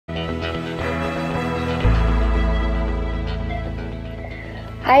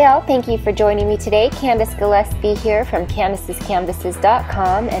Hi all, thank you for joining me today. Candace Gillespie here from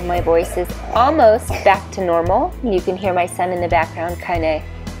Candace'sCanvases.com, and my voice is almost back to normal. You can hear my son in the background, kind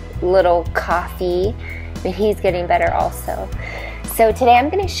of little coughy, but he's getting better also. So today I'm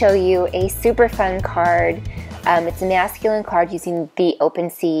going to show you a super fun card. It's a masculine card using the Open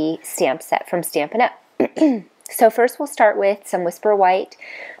Sea stamp set from Stampin' Up. So first we'll start with some Whisper White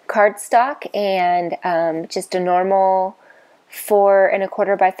cardstock and just a normal 4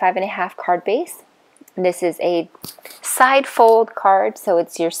 1/4 by 5 1/2 card base. This is a side fold card, so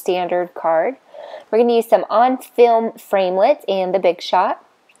it's your standard card. We're going to use some on film framelits and the Big Shot.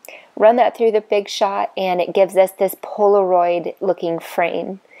 Run that through the Big Shot and it gives us this Polaroid looking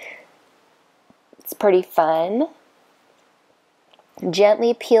frame. It's pretty fun.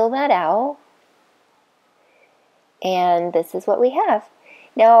 Gently peel that out and this is what we have.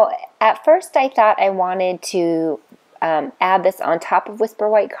 Now at first I thought I wanted to add this on top of Whisper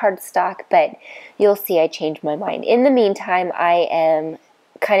White cardstock, but you'll see I changed my mind. In the meantime, I am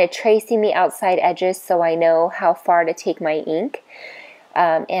kind of tracing the outside edges so I know how far to take my ink.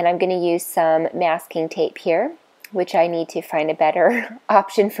 And I'm going to use some masking tape here, which I need to find a better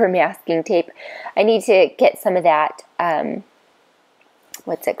option for masking tape. I need to get some of that,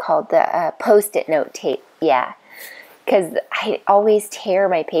 what's it called, the Post-it note tape, yeah, because I always tear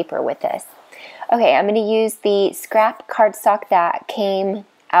my paper with this. Okay, I'm going to use the scrap cardstock that came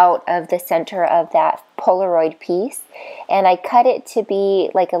out of the center of that Polaroid piece, and I cut it to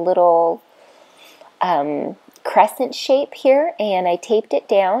be like a little crescent shape here, and I taped it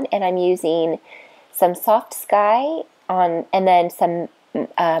down, and I'm using some Soft Sky on, and then some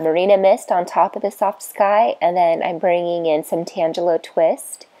Marina Mist on top of the Soft Sky, and then I'm bringing in some Tangelo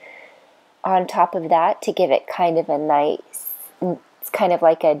Twist on top of that to give it kind of a nice, it's kind of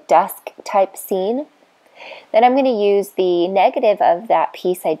like a dusk type scene. Then I'm going to use the negative of that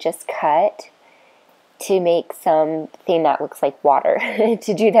piece I just cut to make something that looks like water.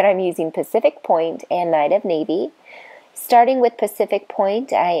 To do that I'm using Pacific Point and Night of Navy. Starting with Pacific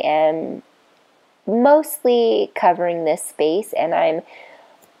Point, I am mostly covering this space and I'm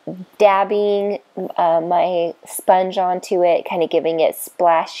dabbing my sponge onto it, kind of giving it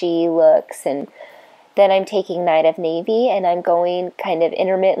splashy looks, and then I'm taking Night of Navy and I'm going kind of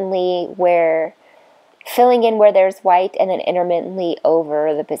intermittently filling in where there's white and then intermittently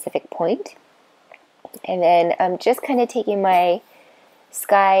over the Pacific Point. And then I'm just kind of taking my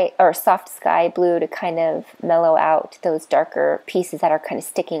sky or soft sky blue to kind of mellow out those darker pieces that are kind of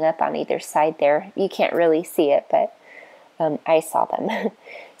sticking up on either side there. You can't really see it, but I saw them.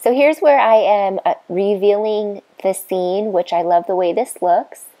 So here's where I am revealing the scene, which I love the way this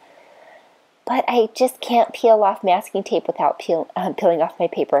looks. But I just can't peel off masking tape without peeling off my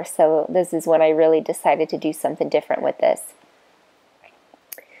paper. So this is when I really decided to do something different with this.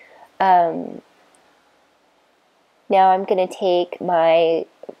 Now I'm going to take my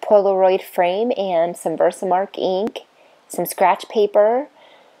Polaroid frame and some Versamark ink, some scratch paper,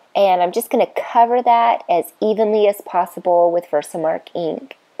 and I'm just going to cover that as evenly as possible with Versamark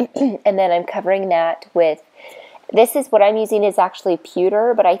ink. And then I'm covering that with, this is what I'm using is actually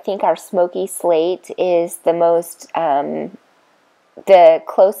pewter, but I think our smoky slate is the most, the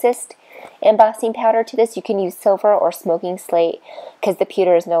closest embossing powder to this. You can use silver or smoking slate because the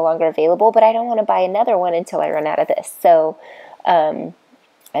pewter is no longer available, but I don't want to buy another one until I run out of this. So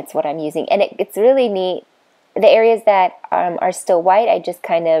that's what I'm using. And it's really neat. The areas that are still white, I just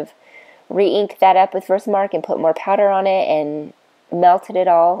kind of re-inked that up with Versamark and put more powder on it and melted it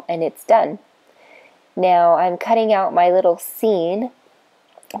all, and it's done. Now I'm cutting out my little scene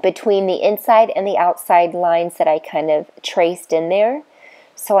between the inside and the outside lines that I kind of traced in there.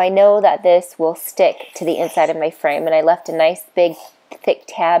 So I know that this will stick to the inside of my frame, and I left a nice big thick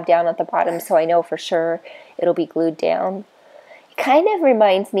tab down at the bottom so I know for sure it'll be glued down. It kind of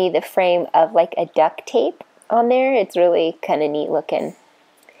reminds me the frame of like a duct tape on there. It's really kind of neat looking.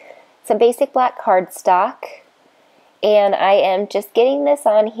 Some basic black cardstock, and I am just getting this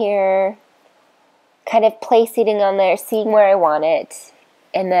on here, kind of placing it on there, seeing where I want it,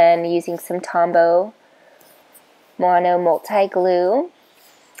 and then using some Tombow Mono multi-glue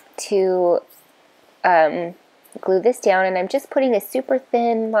to glue this down, and I'm just putting a super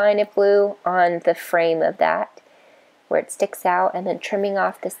thin line of glue on the frame of that where it sticks out, and then trimming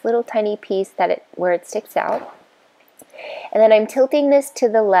off this little tiny piece where it sticks out. And then I'm tilting this to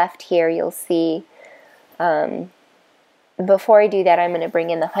the left here. You'll see before I do that, I'm going to bring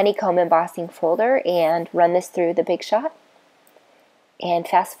in the honeycomb embossing folder and run this through the Big Shot and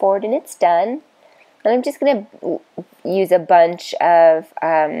fast forward, and it's done. And I'm just going to use a bunch of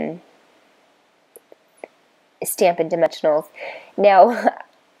Stampin' Dimensionals. Now,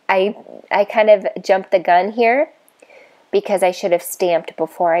 I kind of jumped the gun here because I should have stamped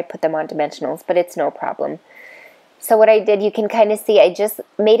before I put them on dimensionals, but it's no problem. So what I did, you can kind of see, I just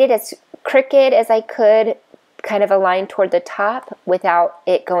made it as crooked as I could, kind of aligned toward the top without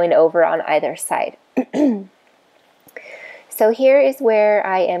it going over on either side. So here is where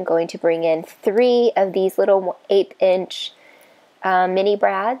I am going to bring in 3 of these little 1/8" mini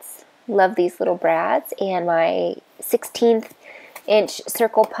brads. Love these little brads, and my 1/16"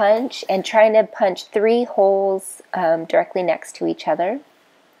 circle punch, and trying to punch 3 holes directly next to each other.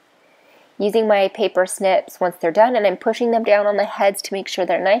 Using my paper snips once they're done, and I'm pushing them down on the heads to make sure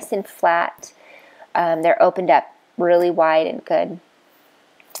they're nice and flat. They're opened up really wide and good.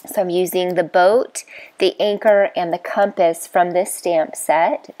 So I'm using the boat, the anchor, and the compass from this stamp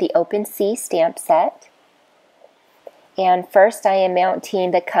set, the Open Sea stamp set. And first I am mounting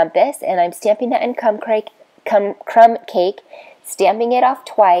the compass, and I'm stamping that in crumb cake, stamping it off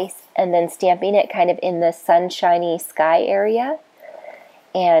twice, and then stamping it kind of in the sunshiny sky area.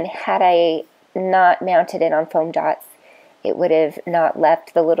 And had I not mounted it on foam dots, it would have not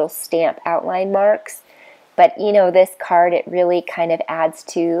left the little stamp outline marks. But, you know, this card, it really kind of adds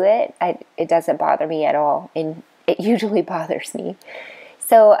to it. It doesn't bother me at all, and it usually bothers me.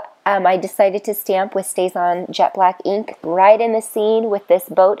 So I decided to stamp with StazOn Jet Black ink right in the scene with this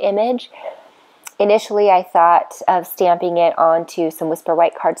boat image. Initially, I thought of stamping it onto some Whisper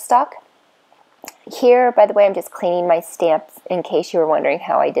White cardstock. Here, by the way, I'm just cleaning my stamps in case you were wondering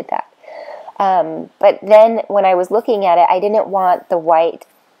how I did that. But then when I was looking at it, I didn't want the white.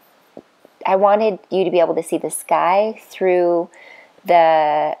 I wanted you to be able to see the sky through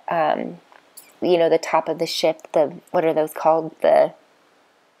the, you know, the top of the ship. What are those called?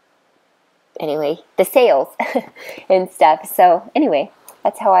 Anyway, the sails and stuff. So anyway,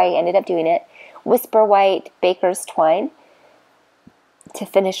 that's how I ended up doing it. Whisper White Baker's Twine to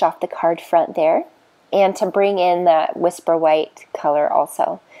finish off the card front there, and to bring in that Whisper White color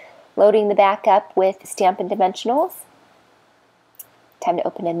also. Loading the back up with Stampin' Dimensionals. Time to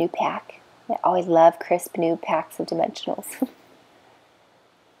open a new pack. I always love crisp new packs of dimensionals.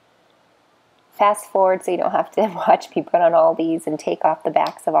 Fast forward so you don't have to watch me put on all these and take off the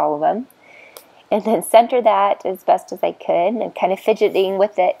backs of all of them. And then center that as best as I could, and kind of fidgeting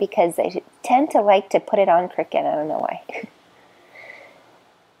with it because I tend to like to put it on crooked. I don't know why.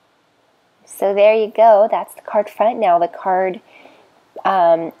 So there you go. That's the card front. Now the card,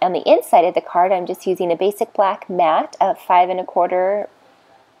 on the inside of the card, I'm just using a basic black mat of 5 1/4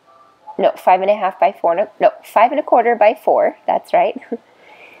 by 4. No, 5 1/4 by 4. That's right.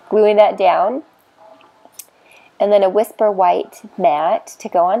 Gluing that down. And then a Whisper White mat to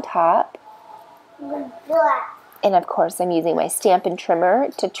go on top. And of course I'm using my Stampin' Trimmer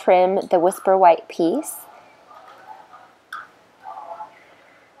to trim the Whisper White piece.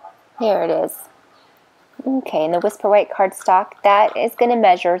 There it is. Okay, and the Whisper White cardstock, that is going to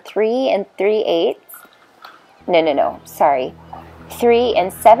measure 3 3/8. No, sorry. 3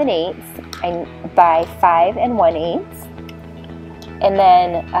 7/8 by 5 1/8. And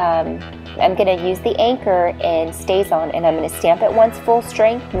then I'm going to use the anchor in StazOn, and I'm going to stamp it once full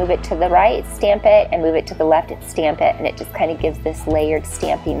strength, move it to the right, stamp it, and move it to the left, stamp it, and it just kind of gives this layered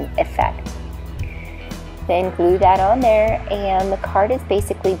stamping effect. Then glue that on there, and the card is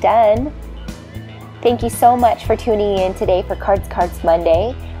basically done. Thank you so much for tuning in today for Cards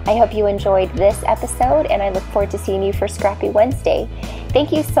Monday. I hope you enjoyed this episode, and I look forward to seeing you for Scrappy Wednesday.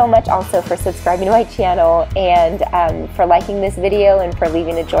 Thank you so much also for subscribing to my channel, and for liking this video, and for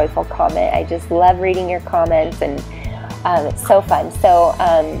leaving a joyful comment. I just love reading your comments, and it's so fun. So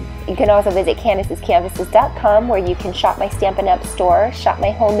you can also visit Candace'sCanvases.com, where you can shop my Stampin' Up! Store, shop my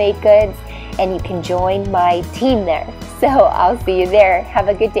homemade goods, and you can join my team there. So I'll see you there. Have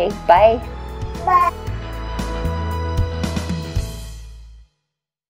a good day. Bye. Bye.